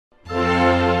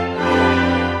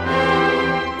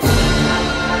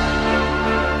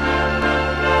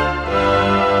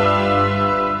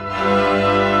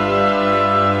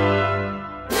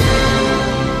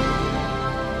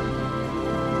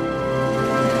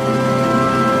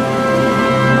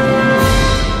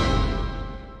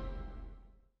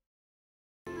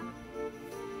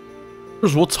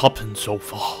Here's what's happened so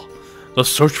far. The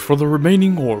search for the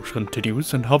remaining orbs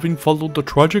continues, and having followed the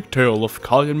tragic tale of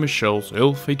Kai and Michelle's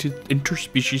ill-fated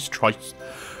interspecies tryst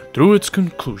through its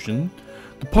conclusion,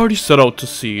 the party set out to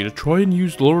sea to try and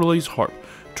use Lorelei's harp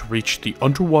to reach the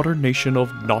underwater nation of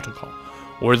Nautica,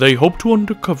 where they hope to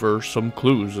uncover some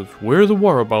clues of where the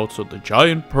whereabouts of the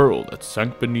giant pearl that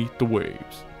sank beneath the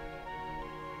waves.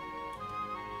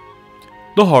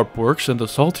 The harp works, and the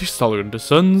salty stallion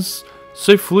descends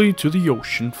safely to the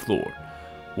ocean floor.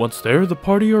 Once there, the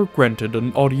party are granted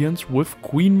an audience with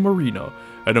Queen Marina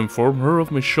and inform her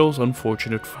of Michelle's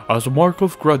unfortunate as a mark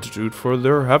of gratitude for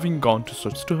their having gone to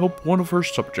such to help one of her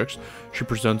subjects. She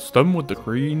presents them with the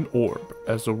green orb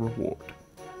as a reward.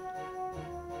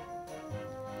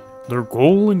 Their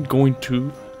goal in going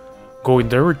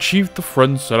there achieved, the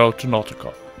friends set out to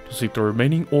Nautica to seek the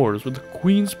remaining orbs, with the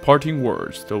Queen's parting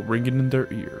words still ringing in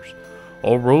their ears.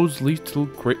 All roads lead to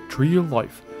the great tree of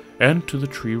life, and to the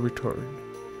tree return.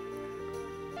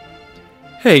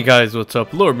 Hey guys, what's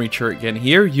up? Lord Meacher again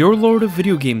here, your Lord of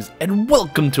Video Games, and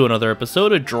welcome to another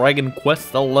episode of Dragon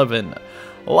Quest XI.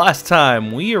 Last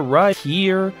time we arrived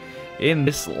here in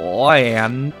this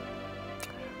land,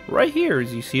 right here,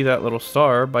 as you see that little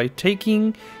star, by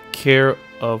taking care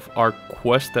of our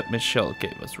quest that Michelle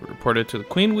gave us. We reported to the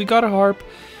Queen, we got a harp,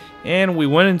 and we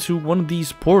went into one of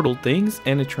these portal things,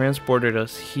 and it transported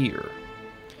us here.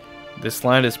 This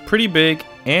land is pretty big,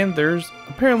 and there's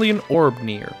apparently an orb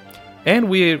near. And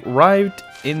we arrived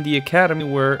in the academy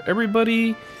where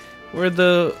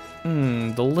the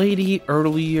lady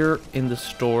earlier in the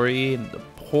story in the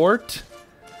port,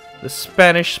 the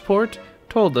Spanish port,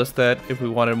 told us that if we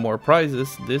wanted more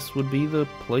prizes, this would be the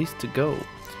place to go.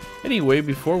 Anyway,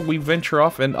 before we venture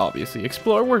off and obviously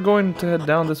explore, we're going to head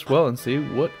down this well and see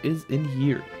what is in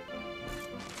here.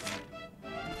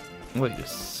 Wait a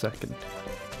second.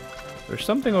 There's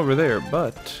something over there,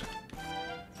 but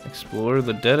explore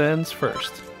the dead ends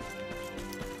first.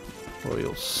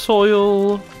 Royal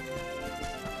soil.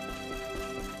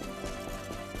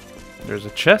 There's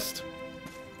a chest.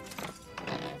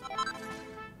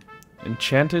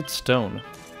 Enchanted stone.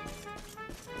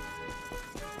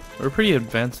 We're pretty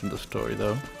advanced in the story,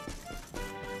 though.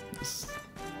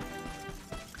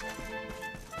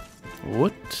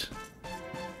 What?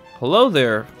 Hello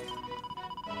there.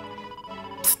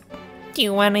 Do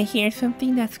you want to hear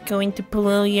something that's going to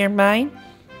blow your mind?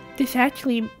 This is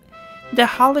actually the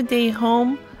holiday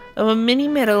home of a mini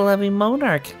metal-loving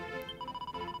monarch.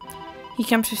 He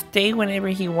comes to stay whenever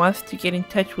he wants to get in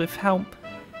touch with how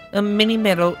a mini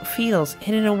metal feels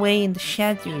hidden away in the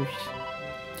shadows.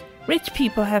 Rich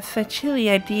people have such silly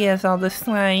ideas all the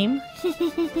time.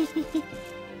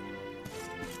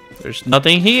 There's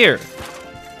nothing here.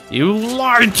 You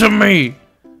lied to me.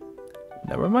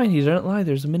 Never mind, he didn't lie.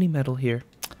 There's a mini medal here.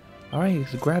 Alright,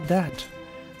 so grab that.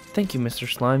 Thank you, Mr.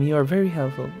 Slime. You are very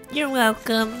helpful. You're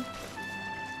welcome.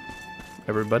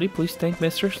 Everybody, please thank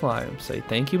Mr. Slime. Say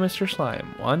thank you, Mr.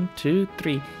 Slime. 1, 2,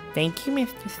 3. Thank you,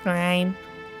 Mr. Slime.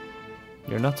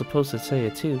 You're not supposed to say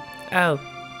it too. Oh.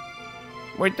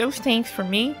 Were those thanks for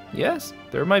me? Yes,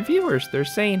 they're my viewers. They're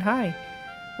saying hi.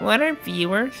 What are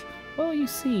viewers? Well, you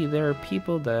see, there are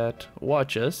people that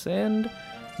watch us and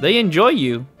they enjoy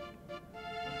you.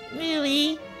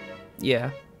 Really?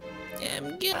 Yeah.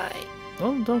 I'm good.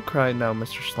 Well, don't cry now,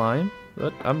 Mr. Slime,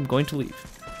 but I'm going to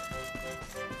leave.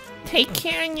 Take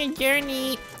care on your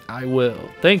journey. I will.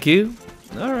 Thank you.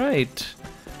 Alright.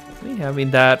 Me having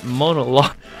that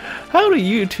monologue. How do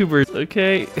YouTubers,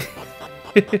 okay?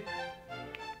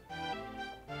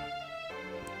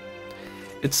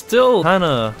 It's still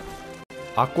kinda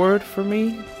awkward for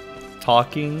me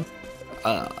talking.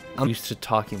 I'm used to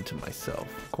talking to myself,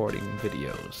 recording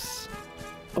videos.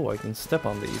 Oh, I can step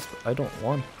on these, but I don't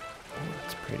want. Oh,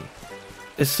 that's pretty.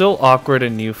 It's still awkward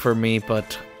and new for me,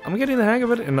 but I'm getting the hang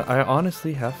of it, and I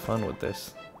honestly have fun with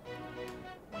this.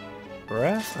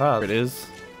 Grass? Ah, there it is.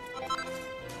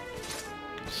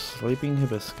 Sleeping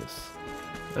hibiscus.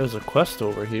 There's a quest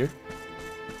over here.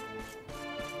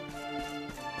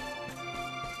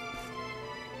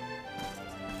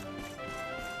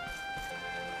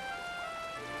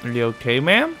 Are you okay,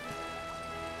 ma'am?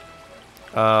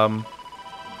 I'm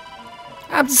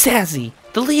Zazzy,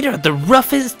 the leader of the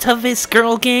roughest, toughest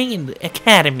girl gang in the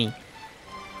academy.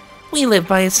 We live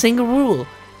by a single rule.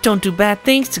 Don't do bad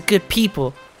things to good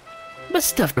people, but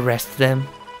stuff the rest of them.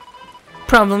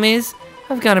 Problem is,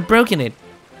 I've got broken it.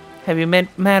 Have you met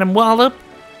Madam Wallop,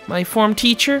 my form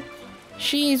teacher?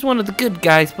 She's one of the good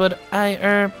guys, but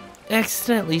I,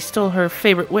 accidentally stole her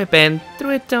favorite whip and threw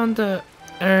it down the,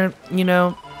 you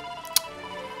know.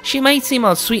 She might seem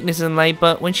all sweetness and light,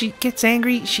 but when she gets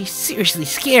angry, she's seriously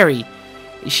scary.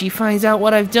 If she finds out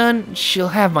what I've done, she'll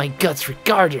have my guts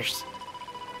regardless.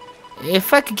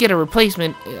 If I could get a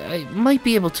replacement, I might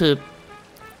be able to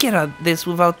get out of this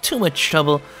without too much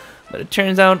trouble, but it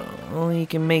turns out only you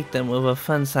can make them with a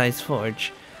fun-sized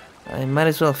forge. I might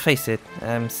as well face it,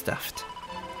 I'm stuffed.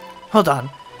 Hold on,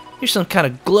 you're some kind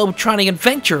of globe-trotting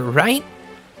adventurer, right?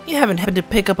 You haven't had to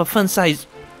pick up a fun-sized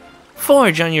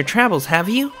forge on your travels, have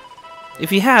you?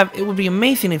 If you have, it would be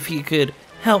amazing if you could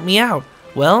help me out.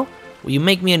 Well, will you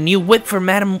make me a new whip for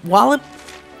Madam Wallop?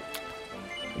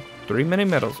 3 mini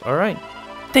medals, alright.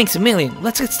 Thanks a million.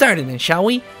 Let's get started then, shall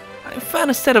we? I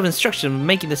found a set of instructions for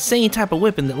making the same type of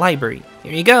whip in the library.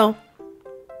 Here you go.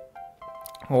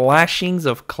 Lashings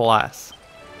of class.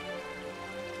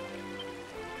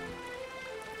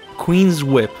 Queen's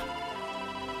whip.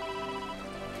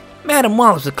 Madam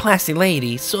Wallop's a classy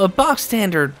lady, so a box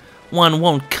standard one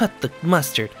won't cut the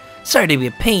mustard. Sorry to be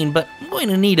a pain, but I'm going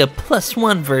to need a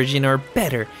 +1 version or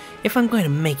better if I'm going to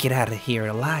make it out of here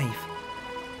alive.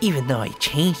 Even though I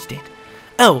changed it.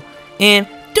 Oh, and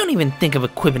don't even think of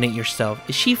equipping it yourself.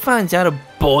 If she finds out a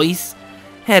boy's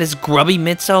had his grubby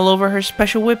mitts all over her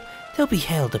special whip, there'll be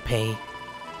hell to pay.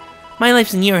 My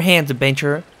life's in your hands,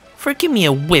 adventurer. Forge me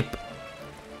a whip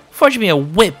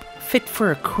fit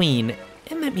for a queen,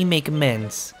 and let me make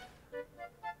amends.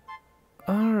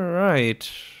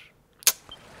 Alright.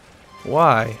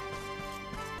 Why?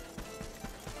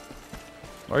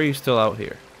 Why are you still out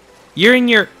here? You're in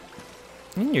your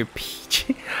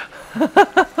PJ.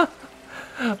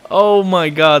 Oh my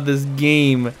god, this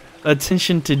game.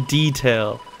 Attention to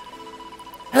detail.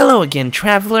 Hello again,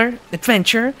 traveler,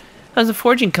 adventurer. How's the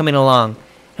forging coming along?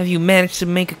 Have you managed to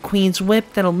make a queen's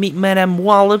whip that'll meet Madame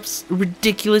Wallop's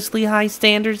ridiculously high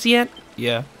standards yet?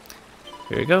 Yeah.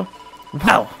 Here you go.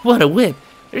 Wow, what a whip.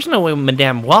 There's no way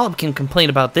Madame Wallop can complain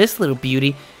about this little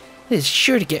beauty. It is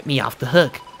sure to get me off the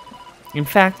hook. In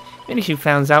fact, even if she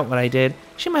finds out what I did,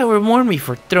 she might reward me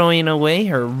for throwing away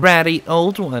her ratty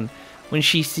old one when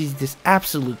she sees this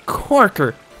absolute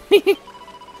corker.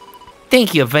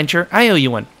 Thank you, adventurer. I owe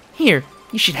you one. Here,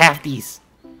 you should have these.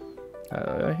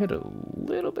 I hit a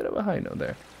little bit of a high note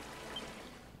there.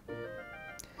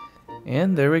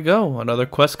 And there we go. Another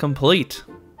quest complete.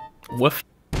 Woof.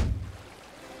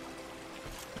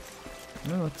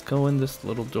 Now let's go in this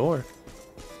little door.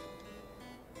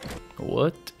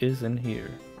 What is in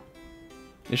here?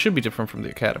 It should be different from the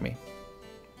academy.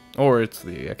 Or it's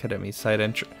the academy side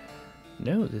entry.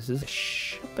 No, this is a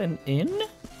shop and inn?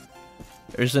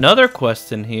 There's another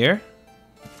quest in here.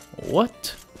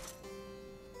 What?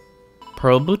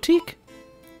 Pearl Boutique?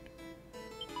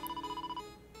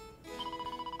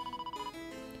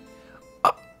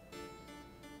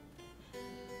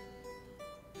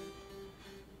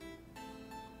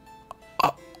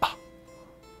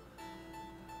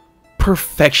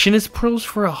 Perfectionist pearls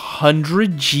for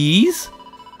 100 G's?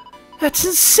 That's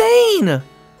insane!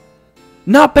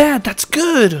 Not bad, that's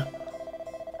good!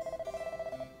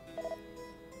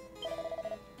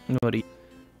 What do you...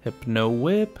 Hypno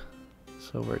Whip,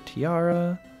 Silver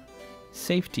Tiara,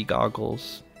 Safety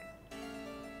Goggles,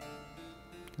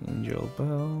 Angel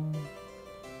Bell.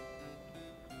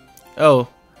 Oh,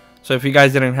 so if you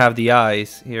guys didn't have the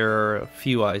eyes, here are a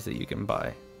few eyes that you can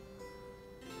buy.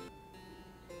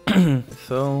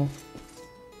 So,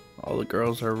 all the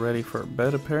girls are ready for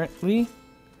bed apparently.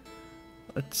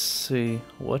 Let's see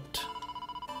what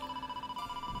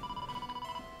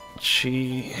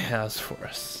she has for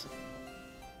us.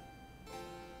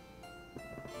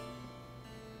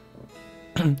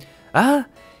 Ah,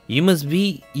 you must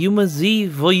be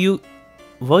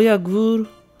voyageur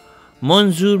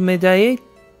Monsieur Medaille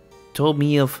told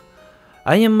me of.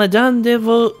 I am Madame de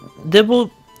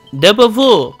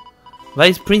Beauvoir,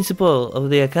 Vice Principal of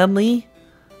the Academy.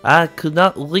 I could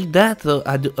not read that, so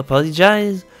I do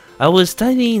apologize. I was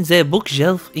studying the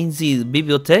bookshelf in the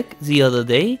bibliothèque the other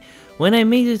day when I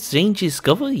made a strange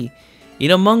discovery. In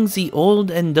among the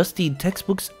old and dusty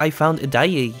textbooks, I found a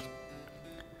diary.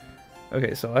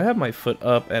 Okay, so I have my foot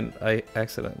up and I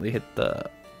accidentally hit the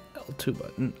L2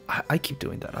 button. I keep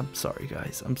doing that. I'm sorry,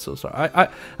 guys. I'm so sorry.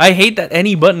 I hate that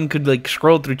any button could like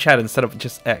scroll through chat instead of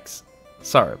just X.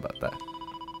 Sorry about that.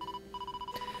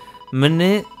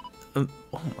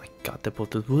 Oh my god, they're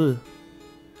both wood.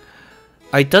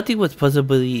 I thought it was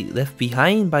possibly left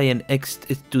behind by an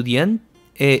estudiante,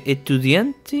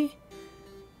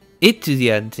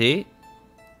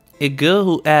 a girl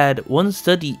who had one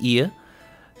study year.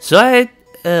 So I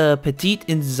had petite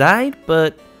inside,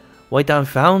 but what I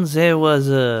found there was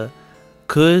a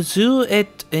Kitsune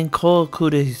et encore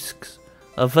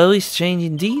a very strange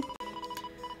indeed.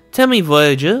 Tell me,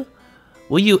 voyager,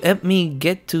 Will you help me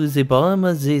get to the bottom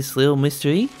of this little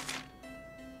mystery?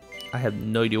 I have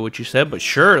no idea what you said, but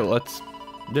sure, let's...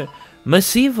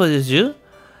 Merci for the jeu.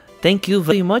 Thank you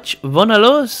very much.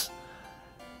 Vonalos.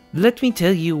 Let me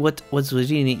tell you what was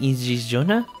written in this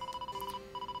journal.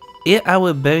 Here I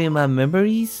will bury my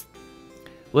memories,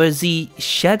 where the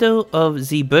shadow of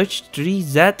the birch tree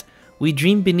that we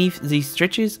dream beneath the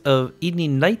stretches of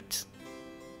evening light.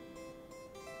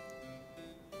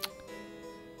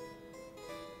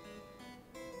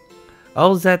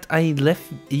 All that I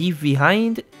leave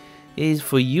behind is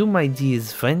for you, my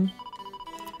dearest friend.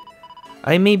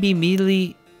 It may be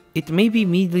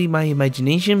merely my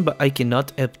imagination, but I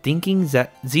cannot help thinking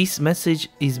that this message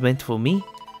is meant for me.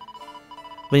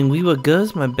 When we were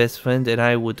girls, my best friend and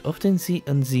I would often sit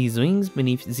on these wings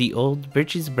beneath the old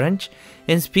birch's branch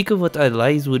and speak of what our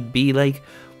lives would be like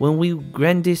when we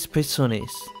grandes personas.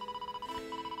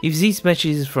 If this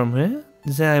message is from her,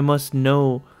 then I must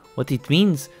know what it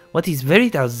means, what is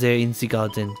buried out there in the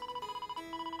garden.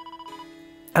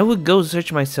 I would go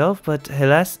search myself, but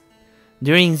alas,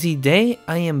 during the day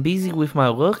I am busy with my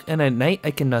work and at night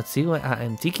I cannot see what I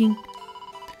am thinking.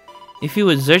 If you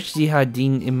would search the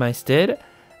Jardin in my stead,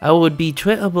 I would be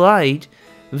très obliged,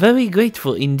 very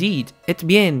grateful indeed. Et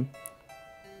bien.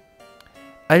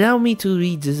 Allow me to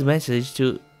read this message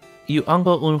to you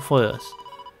encore une fois.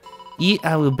 Here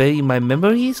I will bury my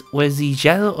memories where the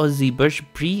shadow of the birch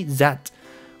tree that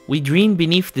we dream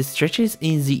beneath the stretches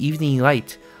in the evening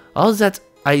light. All that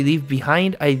I leave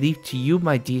behind, I leave to you,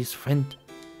 my dearest friend.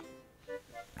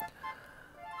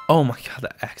 Oh my god,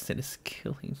 that accent is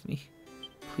killing me.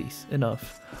 Please,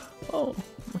 enough. Oh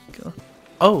my god.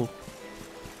 Oh!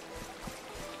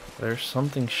 There's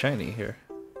something shiny here.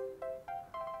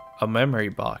 A memory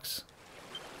box.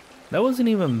 That wasn't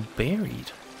even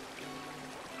buried.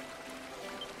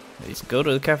 Let's go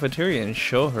to the cafeteria and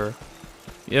show her.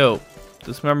 Yo,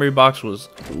 this memory box was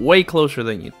way closer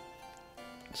than you.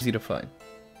 It's easy to find.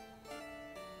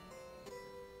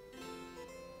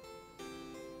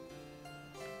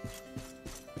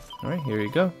 Alright, here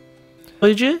you go.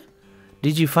 Did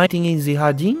you find anything in the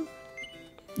Jardin?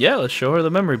 Yeah, let's show her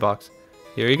the memory box.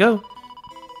 Here you go.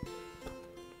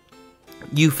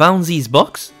 You found this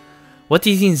box? What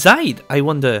is inside, I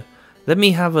wonder? Let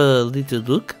me have a little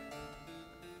look.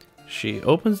 She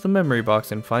opens the memory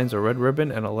box and finds a red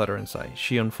ribbon and a letter inside.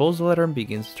 She unfolds the letter and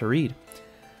begins to read.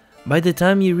 By the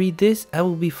time you read this, I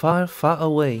will be far, far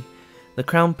away. The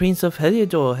Crown Prince of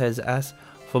Heliodor has asked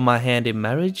for my hand in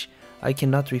marriage. I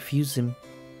cannot refuse him.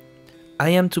 I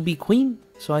am to be queen,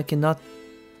 so I cannot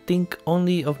think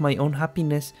only of my own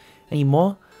happiness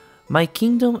anymore. My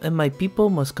kingdom and my people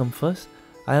must come first.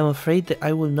 I am afraid that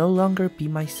I will no longer be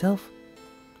myself.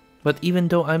 But even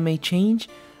though I may change,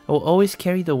 I will always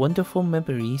carry the wonderful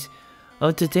memories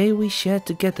of the day we shared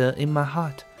together in my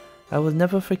heart. I will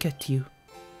never forget you.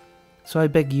 So I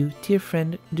beg you, dear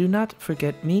friend, do not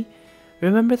forget me.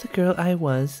 Remember the girl I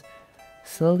was.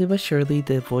 Slowly but surely,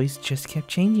 the voice just kept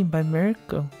changing by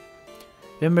miracle.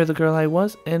 Remember the girl I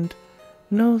was, and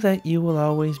know that you will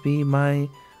always be my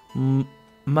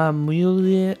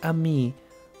meilleure amie,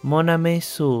 mon ami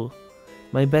soul,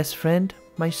 my best friend,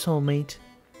 my soulmate.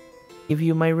 Give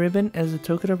you my ribbon as a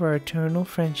token of our eternal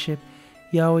friendship.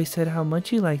 You always said how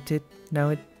much you liked it. Now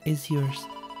it is yours.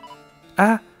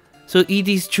 Ah, so it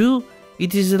is true.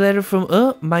 It is a letter from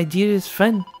her, my dearest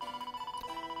friend.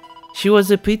 She was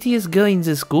the prettiest girl in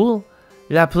the school,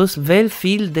 la plus belle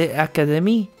fille de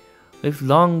l'académie, with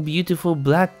long, beautiful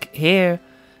black hair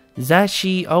that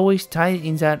she always tied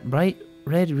in that bright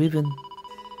red ribbon.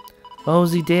 Oh,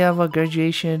 the day of our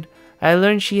graduation, I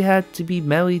learned she had to be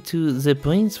married to the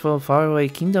prince for a faraway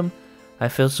kingdom. I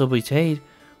felt so betrayed.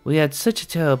 We had such a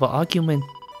terrible argument.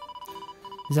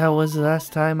 That was the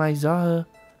last time I saw her.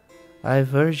 I've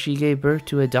heard she gave birth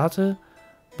to a daughter,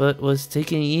 but was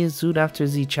taken years soon after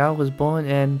the child was born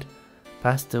and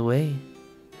passed away.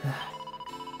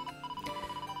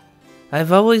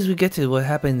 I've always regretted what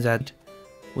happened, that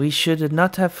we should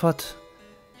not have fought.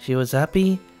 She was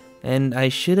happy, and I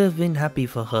should have been happy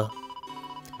for her.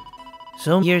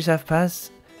 Some years have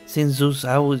passed since those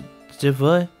hours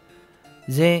were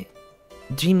the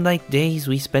dreamlike days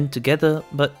we spent together,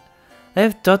 but I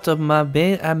have thought of my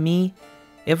belle amie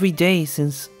every day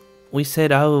since we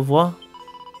said au revoir.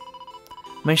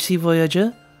 Merci,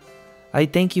 voyager. I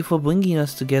thank you for bringing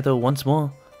us together once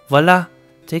more. Voila,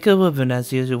 take a ribbon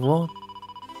as your reward.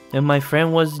 And my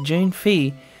friend was Jane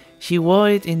Fee. She wore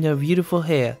it in her beautiful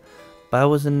hair.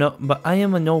 But I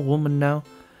am an old woman now.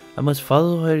 I must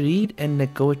follow her lead and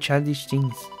let go of childish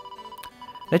things.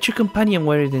 Let your companion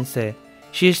wear it instead.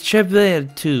 She is très belle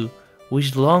too,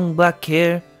 with long black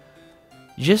hair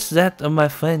Just that of my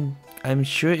friend. I'm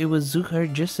sure it will zook her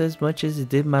just as much as it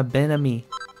did my Ben-Ami.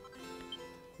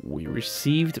 We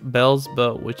received Belle's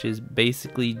bow, which is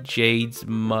basically Jade's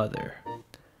mother.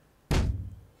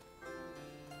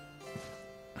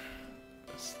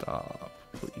 Stop,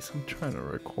 please. I'm trying to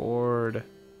record.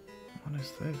 What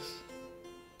is this?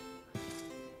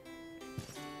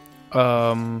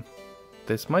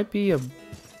 This might be a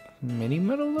mini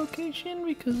metal location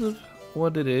because of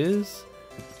what it is.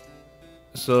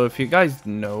 So if you guys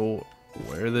know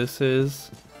where this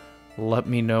is, let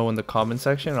me know in the comment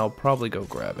section. I'll probably go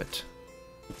grab it.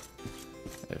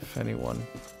 If anyone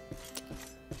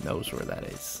knows where that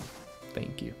is.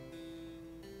 Thank you.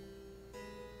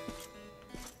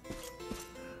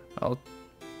 I'll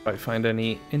try to find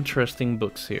any interesting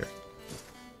books here.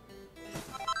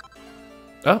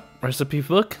 Oh, recipe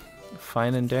book.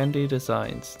 Fine and dandy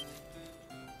designs.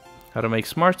 How to make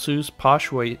smart suits,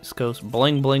 posh waistcoats,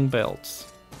 bling bling belts.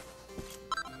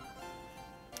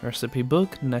 Recipe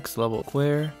book, next level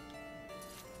wear.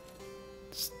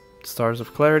 Stars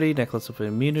of clarity, necklace of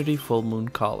immunity, full moon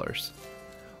collars.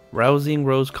 Rousing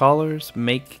rose collars,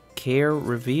 make care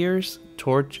reveres,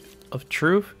 torch of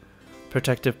truth,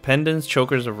 protective pendants,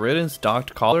 chokers of riddance,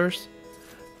 docked collars,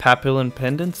 papillon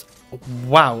pendants.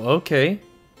 Wow, okay.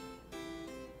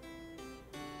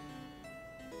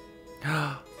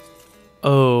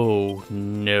 Oh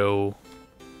no.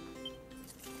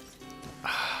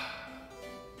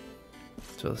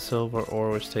 So the silver ore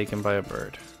was taken by a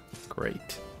bird.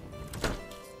 Great.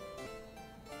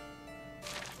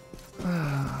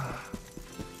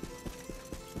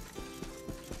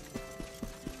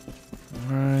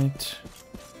 Alright.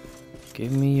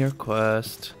 Give me your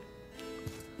quest.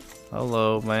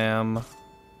 Hello, ma'am.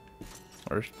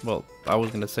 Or, well, I was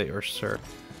gonna say, or sir.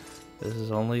 This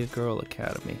is only a girl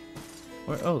academy.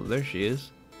 Where? Oh, there she is.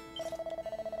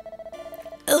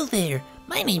 Oh there,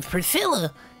 my name's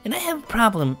Priscilla, and I have a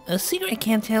problem. A secret I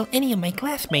can't tell any of my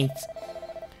classmates.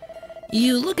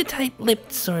 You look a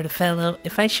tight-lipped sort of fellow.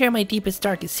 If I share my deepest,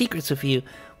 darkest secrets with you,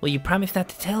 will you promise not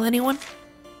to tell anyone?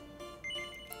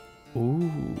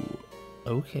 Ooh,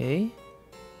 okay.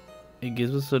 It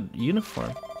gives us a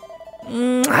uniform.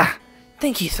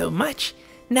 Thank you so much.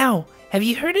 Now, have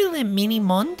you heard of Le Mini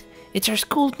Monde? It's our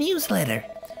school newsletter.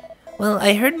 Well,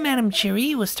 I heard Madame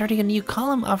Cherie was starting a new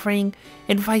column offering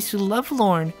advice to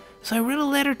Lovelorn, so I wrote a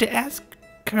letter to ask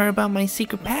her about my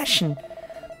secret passion.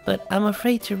 But I'm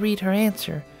afraid to read her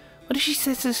answer. What if she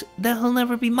says that he'll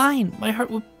never be mine? My heart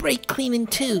would break clean in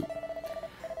two.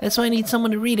 That's why I need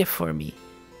someone to read it for me.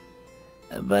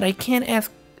 But I can't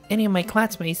ask any of my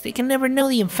classmates. They can never know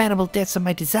the infallible depths of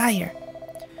my desire.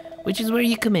 Which is where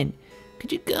you come in.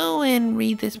 Could you go and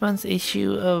read this month's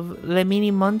issue of Le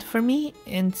Mini Monde for me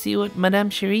and see what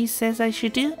Madame Cherie says I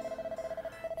should do?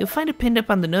 You'll find it pinned up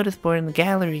on the notice board in the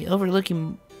gallery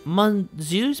overlooking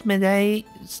Monsieur's Medaille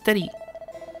study.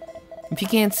 If you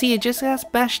can't see it, just ask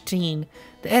Bastine,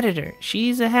 the editor.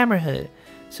 She's a hammerhead,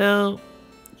 so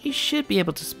you should be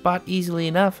able to spot easily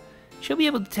enough. She'll be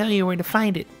able to tell you where to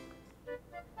find it.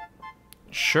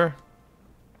 Sure.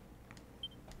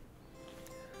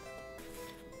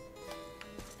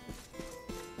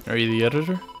 Are you the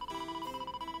editor?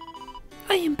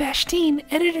 I am Bastine,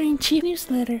 editor-in-chief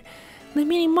newsletter. Le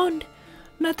Mini Monde.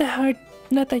 Not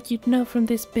that you'd know from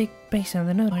this big base on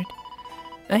the note.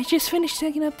 I just finished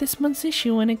tagging up this month's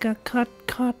issue when it got caught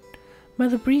by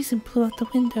the breeze and blew out the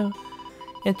window.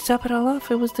 And to top it all off,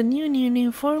 it was the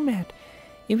new format.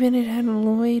 Even it had a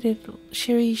weighted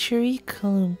Cherie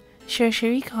column.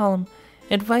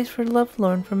 Advice for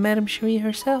Lovelorn from Madame Cherie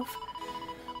herself.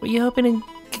 Were you hoping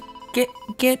to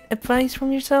get advice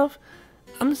from yourself?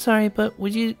 I'm sorry, but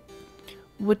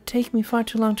would take me far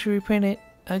too long to reprint it.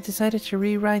 I decided to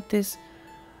rewrite this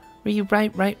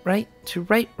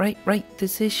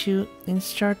issue and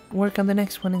start work on the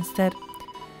next one instead.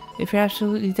 If you're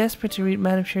absolutely desperate to read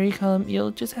Madame Cherie column,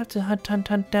 you'll just have to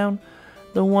hunt down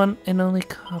the one and only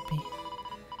copy.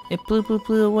 It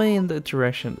blew away in the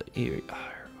direction of the eerie. Oh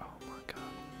my god.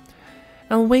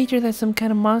 I'll wager that some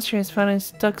kind of monster has found a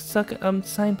stuck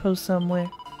signpost somewhere.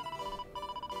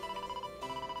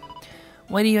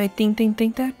 Why do I think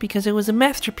that? Because it was a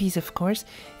masterpiece, of course.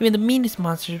 Even the meanest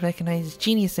monsters recognize its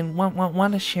genius and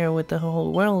want to share with the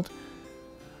whole world.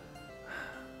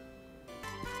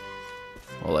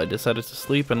 Well, I decided to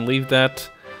sleep and leave that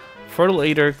for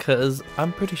later, because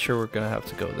I'm pretty sure we're going to have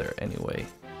to go there anyway.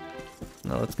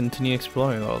 Now let's continue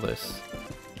exploring all this.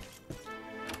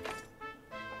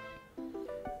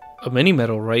 A mini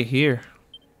medal right here.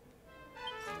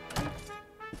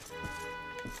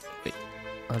 Wait,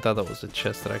 I thought that was a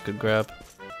chest that I could grab.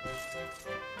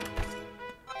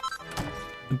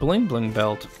 bling bling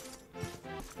belt.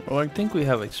 Well, I think we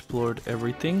have explored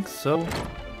everything, so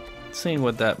seeing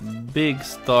what that big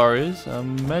star is,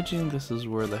 I'm imagining this is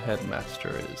where the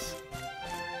headmaster is.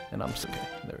 And I'm okay,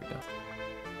 there we go.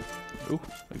 Ooh,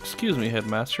 excuse me,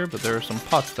 headmaster, but there are some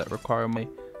pots that require my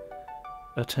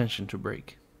attention to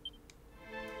break.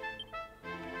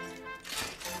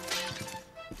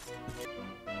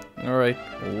 Alright,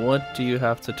 what do you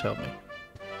have to tell me?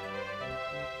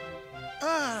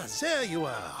 Ah, there you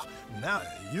are. Now,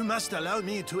 you must allow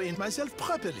me to introduce myself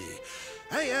properly.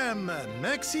 I am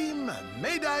Maxime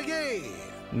Médaillé.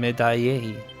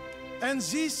 Médaillé. And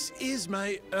this is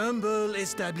my humble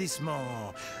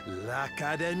establishment,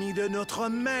 l'Académie de Notre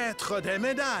Maître des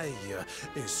Médailles,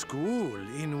 a school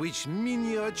in which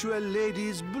miniature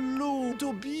ladies bloom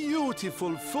to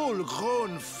beautiful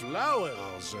full-grown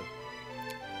flowers.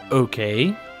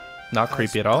 Okay, not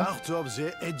creepy at all. As part of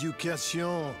the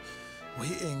education, we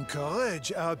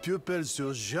encourage our pupils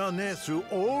to journey through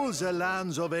all the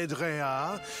lands of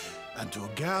Edrea and to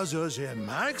gather the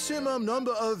maximum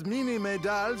number of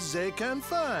mini-medals they can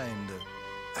find.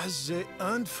 As they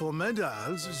hunt for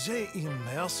medals, they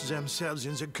immerse themselves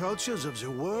in the cultures of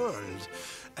the world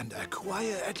and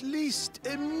acquire at least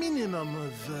a minimum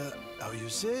of, how you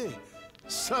say,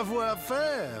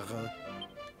 savoir-faire.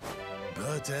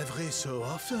 But every so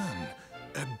often,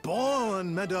 a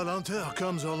born medal hunter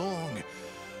comes along.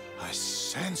 I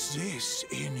sense this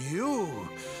in you.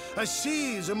 I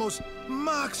see the most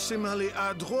maximally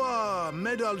adroit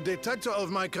medal detector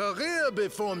of my career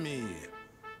before me.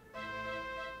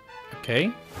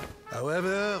 Okay.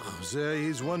 However, there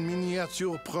is one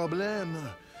miniature problem.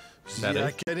 The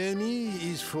academy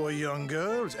is for young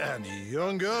girls and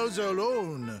young girls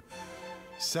alone.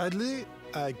 Sadly,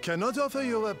 I cannot offer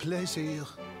you a place here.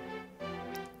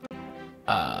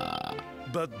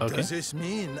 But okay. Does this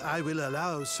mean I will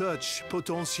allow such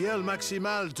potential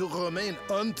maximal to remain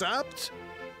untapped?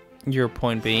 Your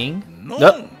point being?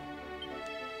 No!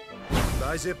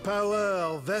 By the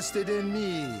power vested in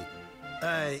me,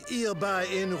 I hereby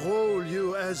enroll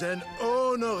you as an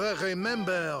honorary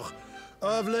member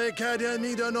of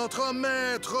l'Académie de Notre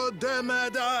Maître des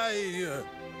Médailles.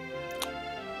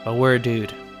 A word,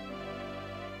 dude.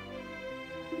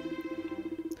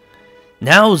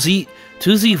 Now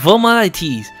to the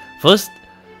formalities. First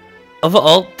of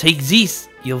all, take this,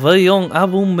 your very own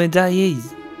album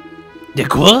médailles. De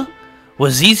quoi?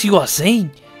 Was this you are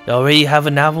saying? You already have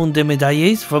an album de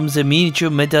médailles from the miniature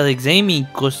medal exam in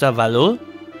Costa Valor?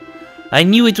 I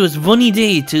knew it was funny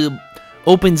day to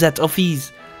open that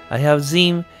office. I have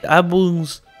seen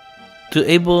albums to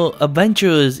able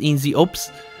adventurers in the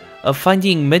hopes of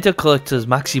finding medal collectors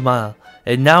maximal,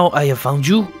 and now I have found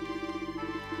you.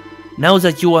 Now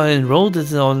that you are enrolled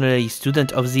as an honorary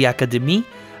student of the Academy,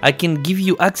 I can give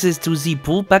you access to the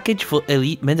pool package for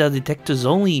elite medal detectors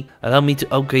only. Allow me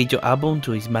to upgrade your album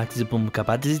to its maximum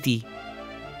capacity.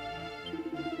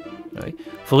 Right.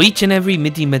 For each and every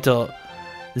MIDI medal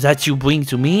that you bring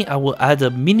to me, I will add a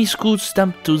minuscule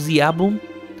stamp to the album.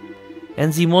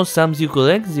 And the more stamps you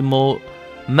collect, the more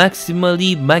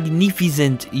maximally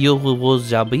magnificent your rewards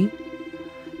shall be.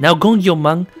 Now go on your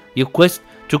man, your quest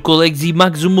to collect the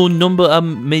maximum number of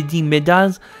medals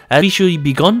has officially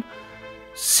begun.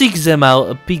 Seek them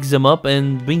out, pick them up,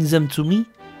 and bring them to me.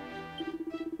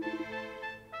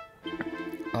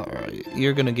 Alright,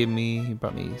 you're gonna give me, you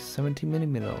brought me 17 mini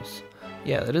medals.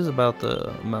 Yeah, that is about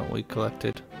the amount we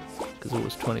collected, because it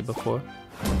was 20 before.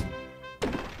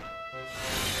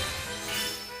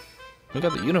 We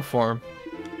got the uniform.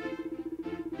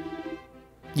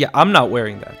 Yeah, I'm not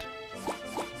wearing that.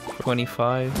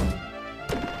 25.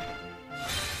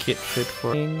 Kit fit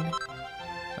for king.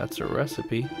 That's a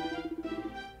recipe.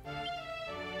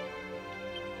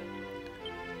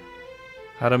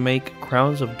 How to make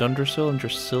crowns of Dundersill and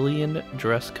Dracilian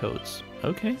dress coats.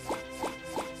 Okay.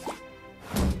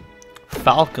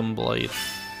 Falcon blade.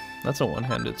 That's a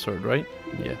one-handed sword, right?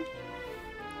 Yeah.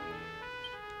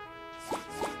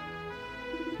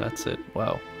 That's it.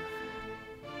 Wow.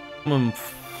 No,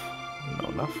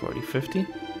 not 40. 50?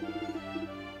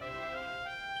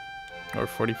 Or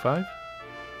 45?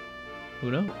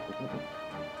 Who knows?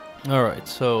 Alright,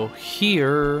 so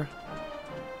here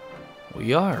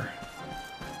we are.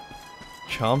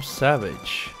 Chomp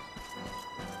Savage.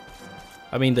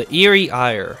 I mean, the Eerie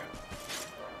Ire.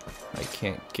 I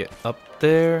can't get up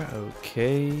there.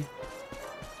 Okay.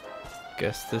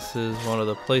 Guess this is one of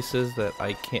the places that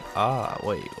I can't. Ah,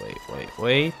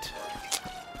 wait.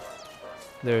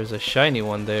 There's a shiny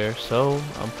one there, so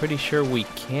I'm pretty sure we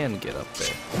can get up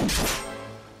there.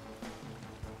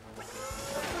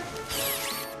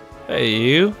 Hey,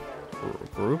 you.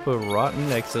 Group of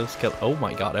rotten exoskeleton. Oh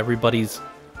my god, everybody's...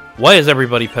 Why is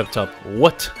everybody pepped up?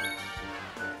 What?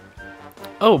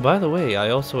 Oh, by the way, I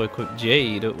also equipped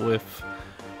Jade with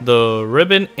the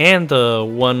ribbon and the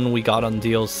one we got on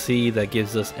DLC that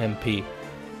gives us MP.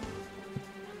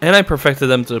 And I perfected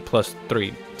them to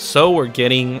 +3. So we're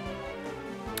getting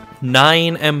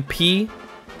 9 MP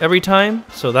every time,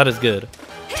 so that is good.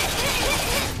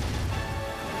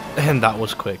 And that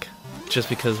was quick. Just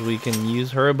because we can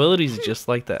use her abilities just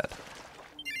like that.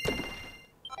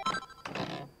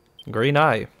 Green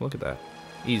eye. Look at that.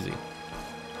 Easy.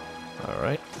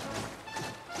 Alright.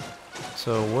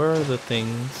 So where are the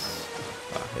things?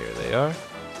 Ah, here they are.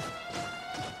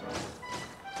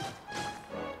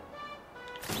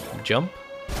 Jump.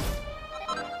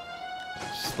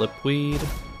 Slipweed.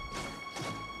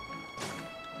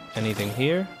 Anything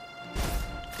here?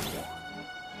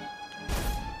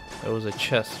 There was a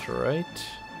chest, right?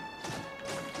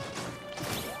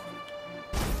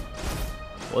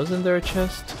 Wasn't there a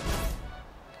chest?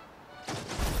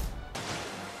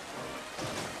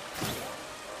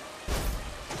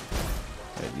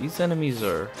 Okay, these enemies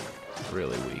are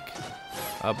really weak.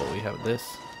 Ah, but we have this.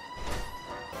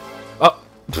 Oh!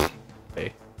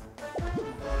 Hey.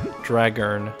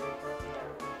 Dragon.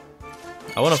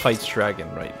 I want to fight dragon,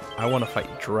 right? I want to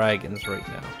fight dragons right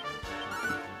now.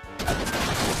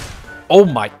 Oh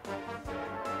my...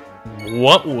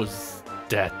 What was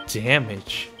that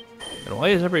damage? And why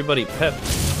is everybody pepped?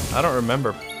 I don't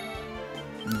remember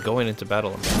going into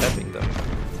battle and pepping them.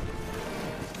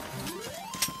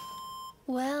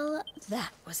 Well,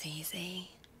 that was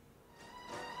easy.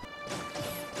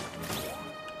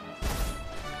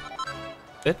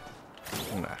 It?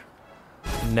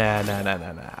 Nah.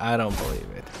 Nah. I don't believe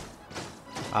it.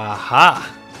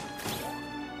 Aha!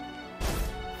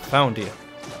 Found you.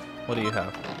 What do you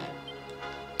have?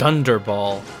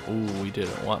 Thunderball. Ooh, we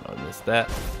didn't want to miss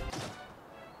that.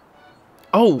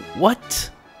 Oh, what?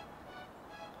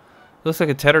 Looks like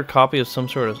a tattered copy of some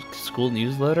sort of school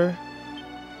newsletter.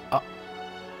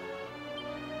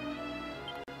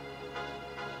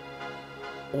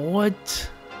 What?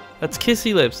 That's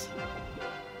Kissy Lips.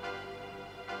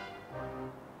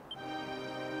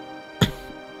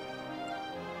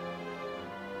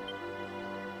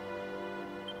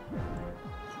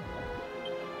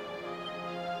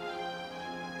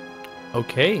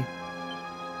 Okay.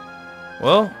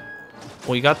 Well,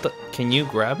 we got the... Can you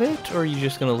grab it, or are you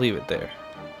just gonna leave it there?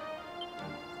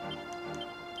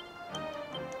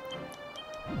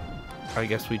 I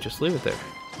guess we just leave it there.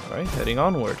 Alright, heading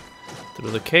onward.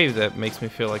 Through the cave that makes me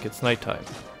feel like it's nighttime.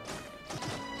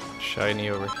 Shiny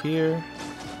over here.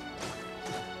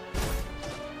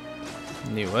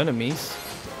 New enemies.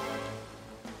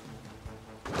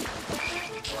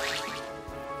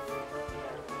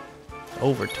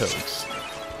 Overtoads.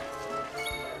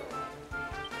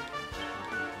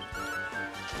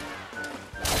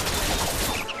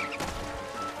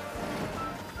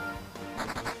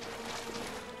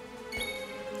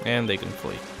 And they can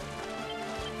flee.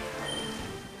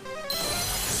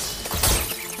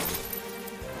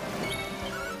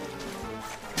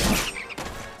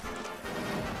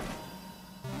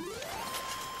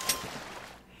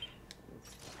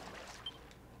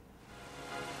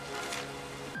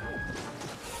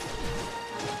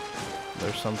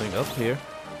 There's something up here.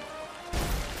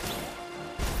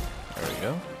 There we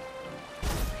go.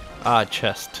 Ah,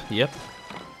 chest. Yep.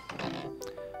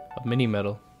 A mini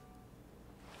medal.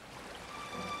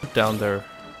 Down there.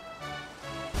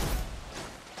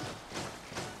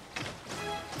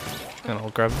 And I'll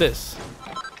grab this.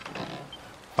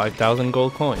 5,000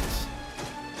 gold coins.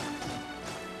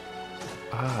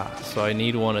 Ah, so I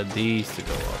need one of these to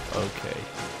go up. Okay.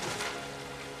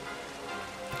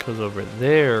 Because over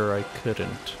there I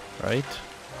couldn't, right?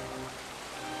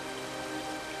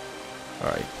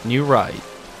 Alright, new ride.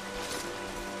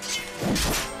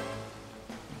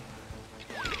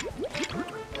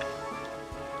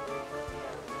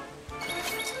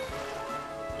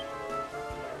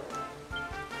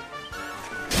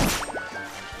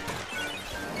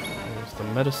 There's the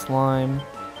meta slime.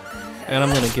 And I'm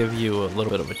going to give you a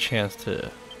little bit of a chance to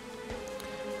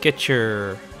get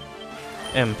your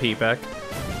MP back.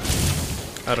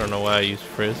 I don't know why I used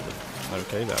Frizz, but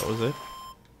okay, that was it.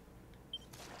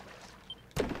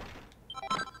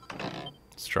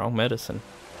 Strong medicine.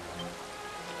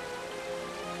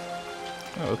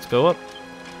 Oh, let's go up.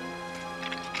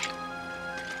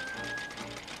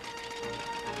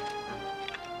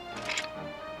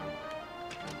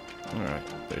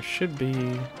 Alright, there should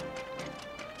be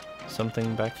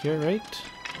something back here, right?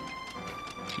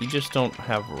 You just don't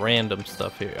have random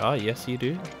stuff here. Ah, yes you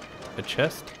do. A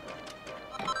chest.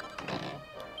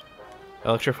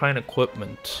 Electrifying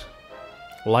equipment.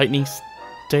 Lightning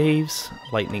staves,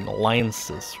 lightning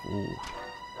lances. Ooh,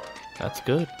 that's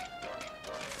good.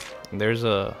 And there's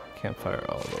a campfire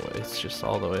all the way. It's just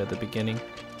all the way at the beginning.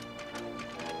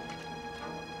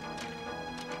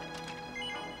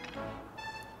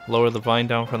 Lower the vine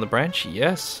down from the branch?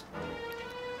 Yes.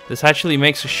 This actually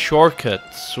makes a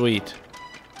shortcut. Sweet.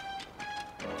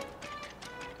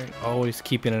 Always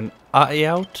keeping an eye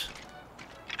out.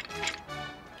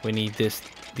 We need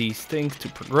these things to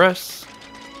progress.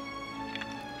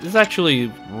 This is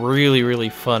actually really, really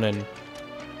fun and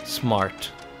smart.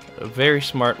 A very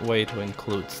smart way to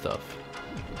include stuff.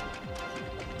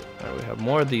 Alright, we have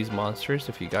more of these monsters.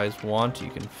 If you guys want,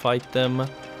 you can fight them.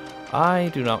 I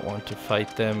do not want to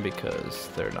fight them because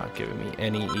they're not giving me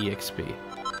any EXP.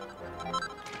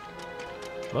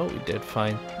 Well, we did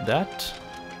find that.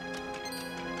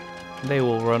 They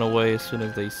will run away as soon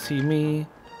as they see me.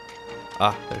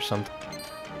 Ah, there's something.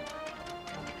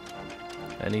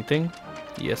 Anything?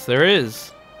 Yes, there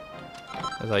is.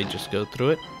 As I just go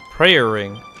through it. Prayer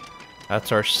ring.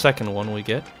 That's our second one we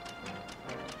get.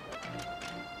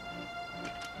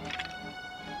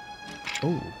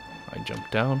 Oh, I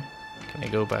jumped down. Can I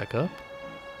go back up?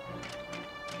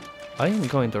 I am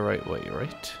going the right way,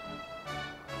 right?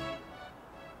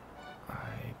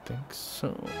 I think so.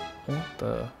 What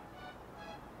the...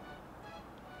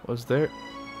 Was there...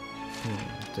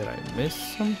 did I miss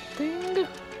something?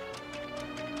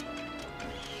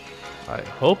 I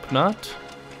hope not.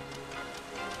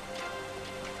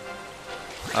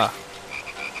 Ah.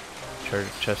 Treasure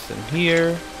chest in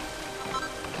here.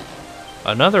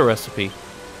 Another recipe.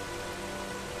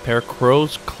 Pair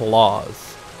crow's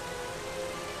claws.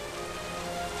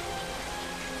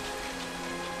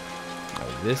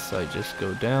 Like this, I just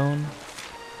go down.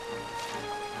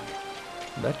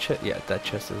 That chest, yeah, that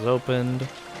chest is opened.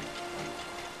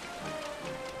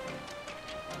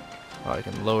 Oh, I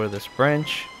can lower this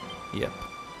branch. Yep.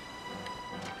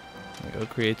 There we go,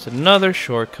 creates another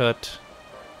shortcut.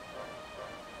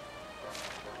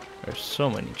 There's so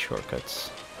many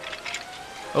shortcuts.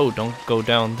 Oh, don't go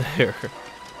down there.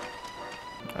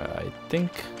 I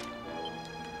think...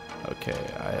 Okay,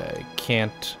 I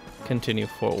can't continue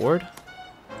forward.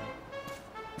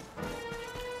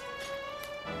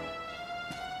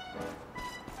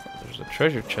 There's a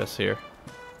treasure chest here.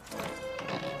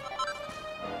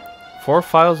 4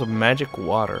 phials of magic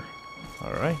water.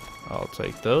 Alright, I'll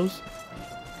take those.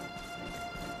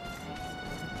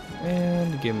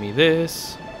 And give me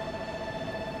this.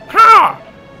 Ha!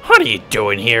 What are you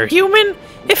doing here, human?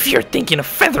 If you're thinking of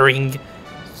feathering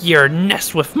your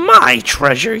nest with my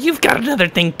treasure, you've got another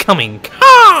thing coming.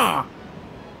 Ha!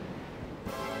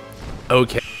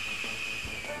 Okay.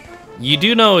 You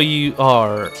do know you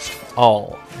are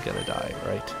all gonna die,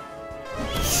 right?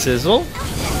 Sizzle?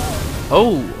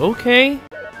 Oh, okay.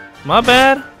 My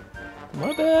bad.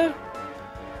 My bad.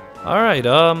 Alright,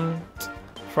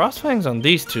 Frostfang's on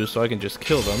these two, so I can just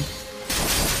kill them.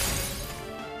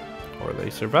 Or they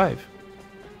survive.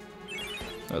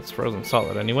 That's frozen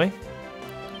solid anyway.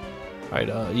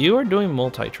 Alright, you are doing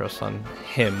multi-trust on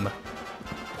him.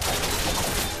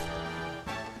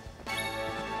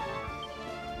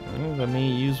 Let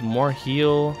me use more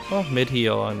heal. Well,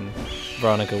 mid-heal on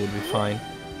Veronica would be fine.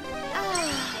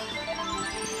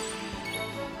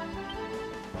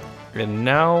 And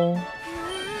now,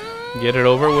 get it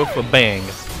over with a bang.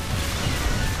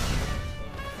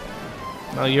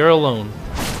 Now you're alone.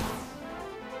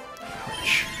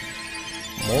 Ouch.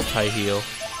 Multi-heal.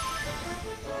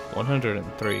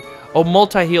 103. Oh,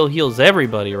 multi-heal heals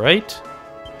everybody, right?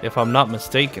 If I'm not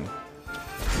mistaken.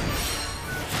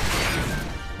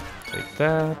 Take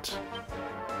that.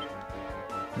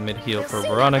 Mid-heal for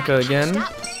Veronica again.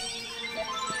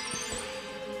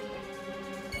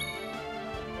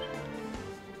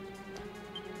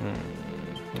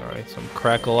 Alright, some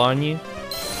crackle on you.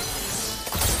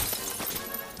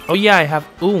 Oh yeah, I have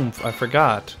oomph. I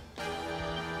forgot.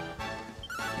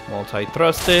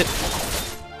 Multi-thrust it.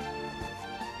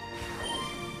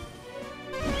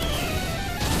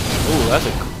 Ooh, that's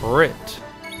a crit.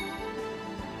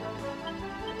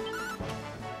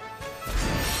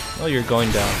 Well, you're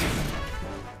going down.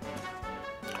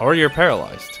 Or you're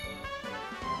paralyzed.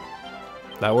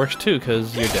 That works too,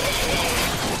 because you're dead.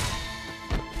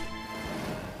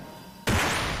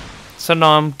 So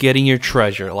now I'm getting your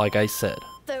treasure, like I said.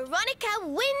 Veronica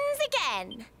wins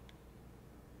again.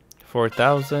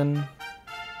 4,000.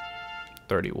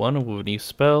 31 with a new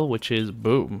spell, which is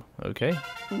boom. Okay.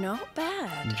 Not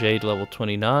bad. Jade level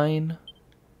 29.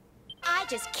 I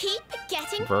just keep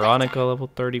getting Veronica level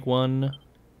 31.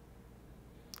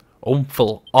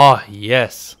 Omphal. Ah,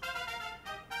 yes.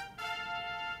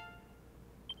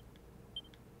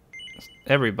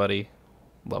 everybody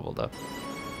leveled up.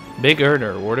 Big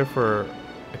earner awarded for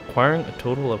acquiring a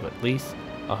total of at least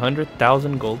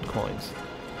 100,000 gold coins.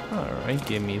 Alright,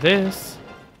 give me this.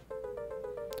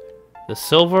 The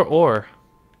silver ore.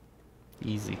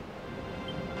 Easy.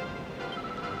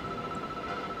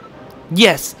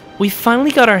 Yes, we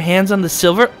finally got our hands on the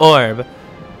silver orb.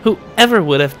 Whoever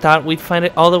would have thought we'd find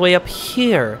it all the way up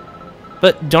here?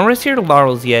 But don't rest your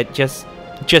laurels yet, just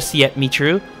yet,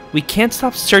 Michiru. We can't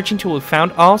stop searching till we've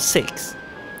found all 6.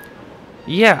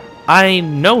 Yeah, I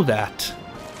know that.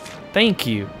 Thank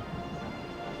you.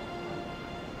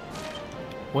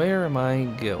 Where am I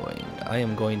going? I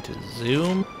am going to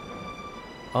zoom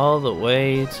all the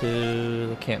way to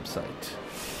the campsite.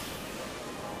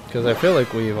 Because I feel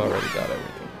like we've already got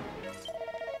everything.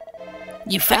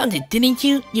 You found it, didn't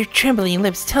you? Your trembling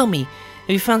lips, tell me. Have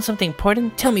you found something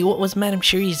important? Tell me, what was Madame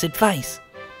Cherie's advice?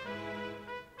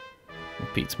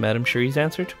 Repeats Madame Cherie's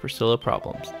answer to Priscilla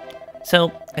problems.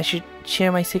 So, I should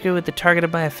share my secret with the target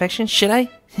of my affection, should I?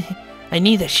 I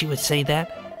knew that she would say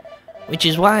that. Which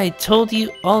is why I told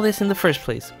you all this in the first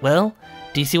place. Well,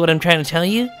 do you see what I'm trying to tell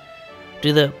you?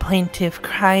 Do the plaintive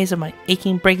cries of my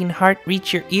aching, breaking heart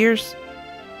reach your ears?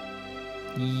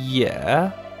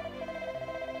 Yeah.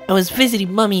 I was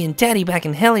visiting Mummy and Daddy back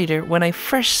in Hellier when I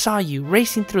first saw you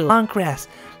racing through the long grass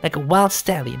like a wild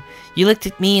stallion. You looked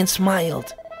at me and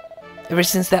smiled. Ever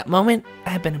since that moment, I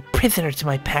have been a prisoner to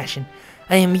my passion.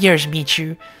 I am yours,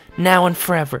 Michiru, now and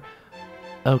forever.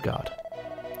 Oh god.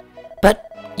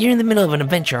 But you're in the middle of an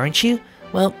adventure, aren't you?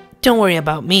 Well, don't worry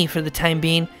about me for the time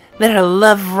being. Let our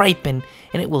love ripen,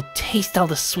 and it will taste all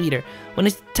the sweeter when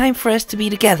it's time for us to be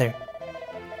together.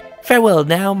 Farewell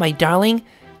now, my darling.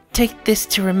 Take this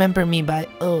to remember me by.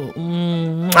 Oh,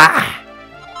 mwah!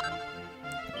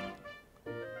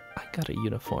 I got a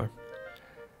uniform.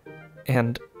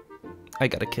 And I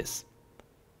got a kiss.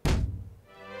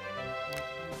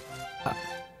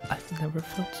 I've never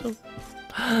felt so.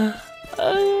 I'm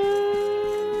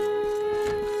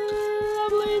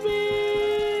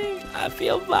leaving. I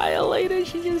feel violated.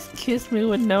 She just kissed me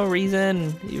with no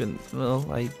reason. Even, well,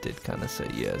 I did kind of say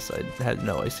yes. I had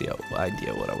no idea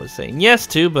what I was saying yes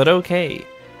to, but okay.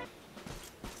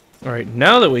 Alright,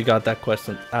 now that we got that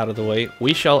question out of the way,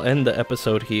 we shall end the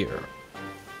episode here.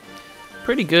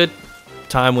 Pretty good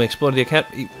time we explored the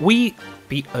academy. We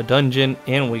beat a dungeon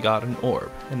and we got an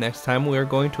orb. And next time we are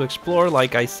going to explore,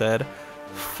 like I said,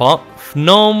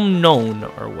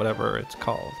 Phnom, or whatever it's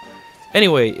called.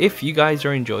 Anyway, if you guys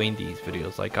are enjoying these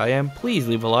videos like I am, please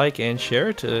leave a like and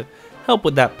share to help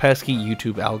with that pesky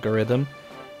YouTube algorithm.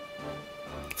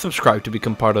 Subscribe to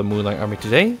become part of the Moonlight Army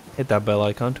today. Hit that bell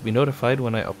icon to be notified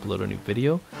when I upload a new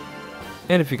video.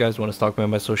 And if you guys want to stalk me on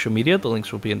my social media, the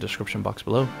links will be in the description box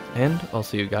below. And I'll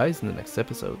see you guys in the next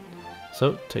episode.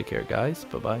 So, take care guys.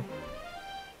 Bye-bye.